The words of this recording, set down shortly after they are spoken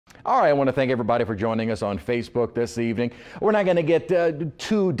All right, I want to thank everybody for joining us on Facebook this evening. We're not going to get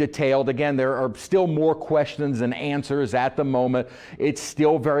too detailed. Again, there are still more questions than answers at the moment. It's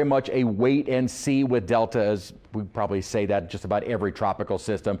still very much a wait and see with Delta, as we probably say that just about every tropical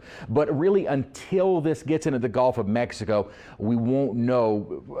system. But really, until this gets into the Gulf of Mexico, we won't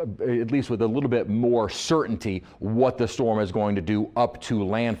know, at least with a little bit more certainty, what the storm is going to do up to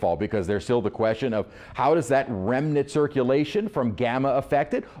landfall, because there's still the question of how does that remnant circulation from Gamma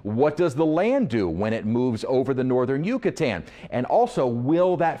affect it? What does the land do when it moves over the northern Yucatan? And also,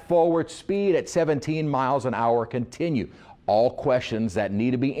 will that forward speed at 17 miles an hour continue? All questions that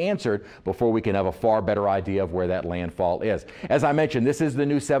need to be answered before we can have a far better idea of where that landfall is. As I mentioned, this is the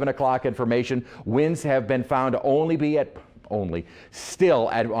new 7 o'clock information. Winds have been found to only be at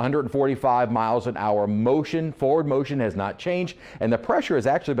still at 145 miles an hour. Forward motion has not changed, and the pressure has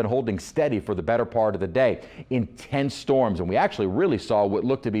actually been holding steady for the better part of the day. Intense storms, and we actually really saw what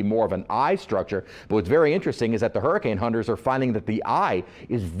looked to be more of an eye structure. But what's very interesting is that the hurricane hunters are finding that the eye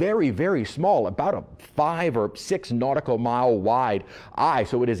is very, very small, about a 5 or 6 nautical mile wide eye.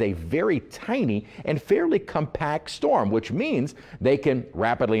 So it is a very tiny and fairly compact storm, which means they can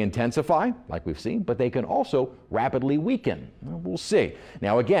rapidly intensify, like we've seen, but they can also rapidly weaken. We'll see.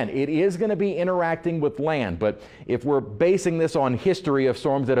 Now, again, it is going to be interacting with land, but if we're basing this on history of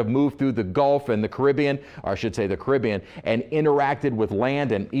storms that have moved through the Gulf and the Caribbean, or I should say the Caribbean, and interacted with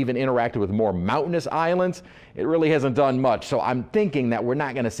land and even interacted with more mountainous islands, it really hasn't done much. So I'm thinking that we're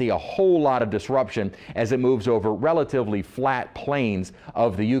not going to see a whole lot of disruption as it moves over relatively flat plains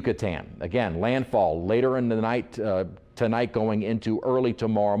of the Yucatan. Again, landfall later in the night, tonight going into early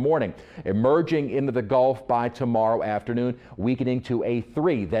tomorrow morning, emerging into the Gulf by tomorrow afternoon, weakening to a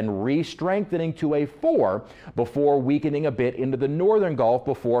 3, then re-strengthening to a 4 before weakening a bit into the northern Gulf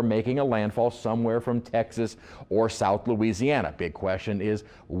before making a landfall somewhere from Texas or South Louisiana. Big question is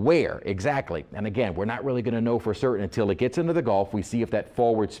where exactly? And again, we're not really going to know for certain until it gets into the Gulf. We see if that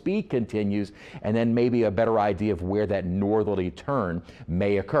forward speed continues, and then maybe a better idea of where that northerly turn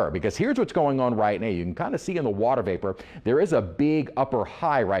may occur. Because here's what's going on right now. You can kind of see in the water vapor, there is a big upper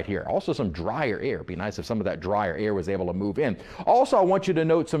high right here. Also some drier air. It'd be nice if some of that drier air was able to move in. Also, I want you to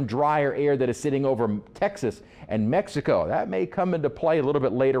note some drier air that is sitting over Texas and Mexico. That may come into play a little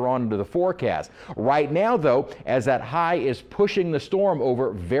bit later on into the forecast. Right now, though, as that high is pushing the storm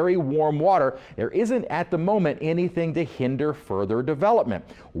over very warm water, there isn't at the moment anything to hinder further development.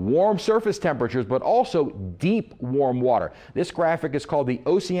 Warm surface temperatures, but also deep warm water. This graphic is called the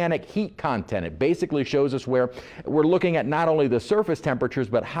oceanic heat content. It basically shows us where we're looking at not only the surface temperatures,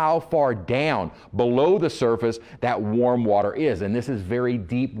 but how far down below the surface that warm water is. And this is very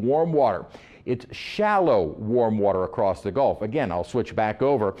deep warm water. It's shallow warm water across the Gulf. Again, I'll switch back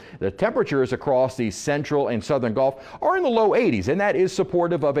over. The temperatures across the central and southern Gulf are in the low 80s, and that is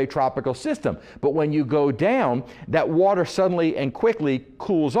supportive of a tropical system. But when you go down, that water suddenly and quickly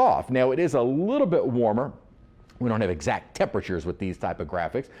cools off. Now, it is a little bit warmer. We don't have exact temperatures with these type of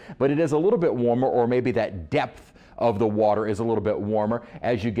graphics, but it is a little bit warmer, or maybe that depth of the water is a little bit warmer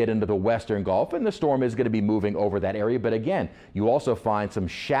as you get into the western Gulf, and the storm is going to be moving over that area. But again, you also find some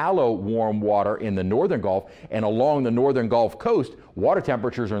shallow warm water in the northern Gulf, and along the northern Gulf coast, water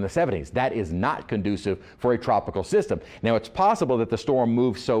temperatures are in the 70s. That is not conducive for a tropical system. Now, it's possible that the storm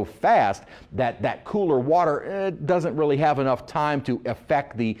moves so fast that that cooler water doesn't really have enough time to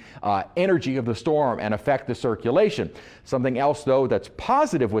affect the energy of the storm and affect the circulation. Something else, though, that's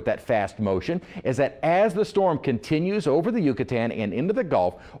positive with that fast motion is that as the storm continues over the Yucatan and into the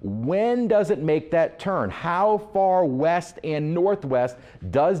Gulf, when does it make that turn? How far west and northwest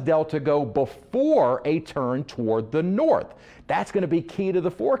does Delta go before a turn toward the north? That's going to be key to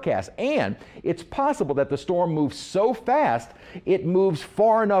the forecast. And it's possible that the storm moves so fast, it moves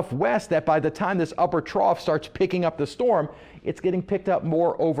far enough west that by the time this upper trough starts picking up the storm, it's getting picked up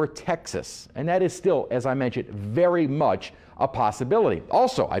more over Texas. And that is still, as I mentioned, very much a possibility.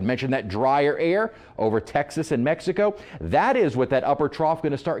 Also, I'd mentioned that drier air over Texas and Mexico. That is what that upper trough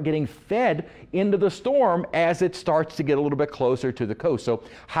going to start getting fed into the storm as it starts to get a little bit closer to the coast. So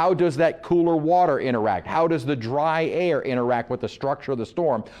how does that cooler water interact? How does the dry air interact with the structure of the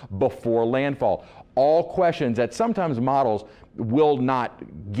storm before landfall? All questions that sometimes models will not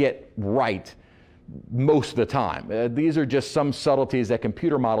get right most of the time. These are just some subtleties that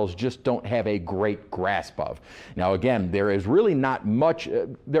computer models just don't have a great grasp of. Now again, there is really not much,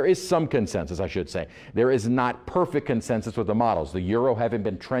 there is some consensus, I should say. There is not perfect consensus with the models. The Euro having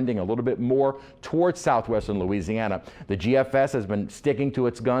been trending a little bit more towards southwestern Louisiana. The GFS has been sticking to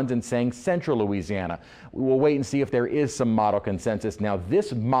its guns and saying central Louisiana. We will wait and see if there is some model consensus. Now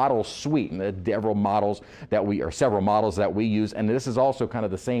this model suite, and there are several models that we use, and this is also kind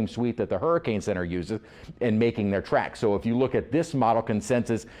of the same suite that the Hurricane Center uses in making their track. So if you look at this model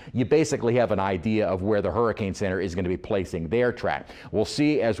consensus, you basically have an idea of where the Hurricane Center is going to be placing their track. We'll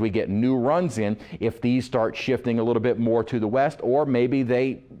see as we get new runs in if these start shifting a little bit more to the west, or maybe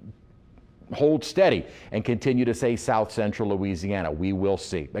they hold steady and continue to say south central Louisiana. We will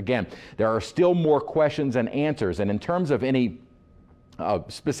see. Again, there are still more questions and answers, and in terms of any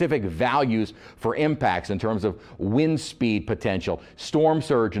specific values for impacts in terms of wind speed potential, storm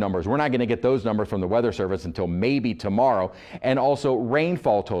surge numbers. We're not going to get those numbers from the Weather Service until maybe tomorrow, and also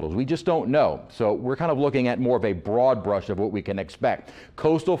rainfall totals. We just don't know. So we're kind of looking at more of a broad brush of what we can expect.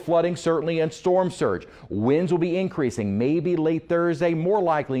 Coastal flooding certainly, and storm surge. Winds will be increasing maybe late Thursday, more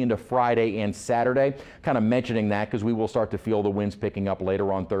likely into Friday and Saturday. Kind of mentioning that because we will start to feel the winds picking up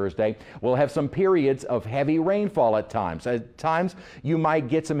later on Thursday. We'll have some periods of heavy rainfall at times. At times, you might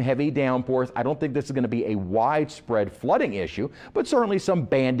get some heavy downpours. I don't think this is going to be a widespread flooding issue, but certainly some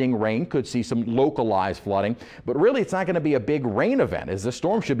banding rain could see some localized flooding. But really, it's not going to be a big rain event, as the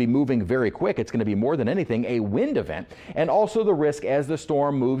storm should be moving very quick. It's going to be more than anything a wind event. And also the risk as the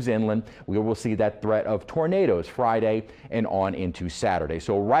storm moves inland, we will see that threat of tornadoes Friday and on into Saturday.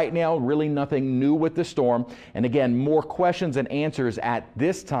 So right now, really nothing new with the storm. And again, more questions and answers at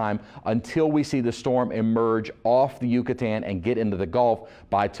this time until we see the storm emerge off the Yucatan and get into the Gulf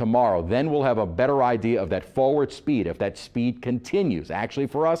by tomorrow. Then we'll have a better idea of that forward speed, if that speed continues. Actually,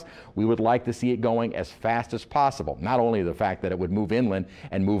 for us, we would like to see it going as fast as possible. Not only the fact that it would move inland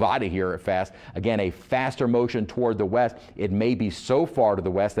and move out of here fast, again, a faster motion toward the west. It may be so far to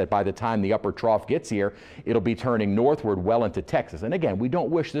the west that by the time the upper trough gets here, it'll be turning northward well into Texas. And again, we don't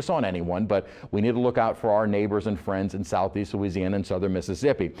wish this on anyone, but we need to look out for our neighbors and friends in southeast Louisiana and southern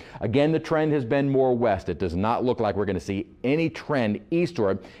Mississippi. Again, the trend has been more west. It does not look like we're going to see any trend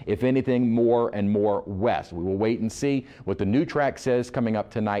eastward, if anything, more and more west. We will wait and see what the new track says coming up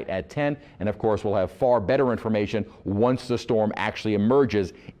tonight at 10, and of course we'll have far better information once the storm actually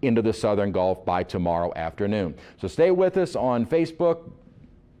emerges into the southern Gulf by tomorrow afternoon. So stay with us on Facebook,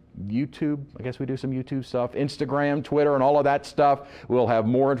 YouTube, I guess we do some YouTube stuff, Instagram, Twitter, and all of that stuff. We'll have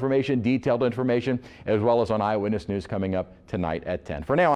more information, detailed information, as well as on Eyewitness News coming up tonight at 10. For now,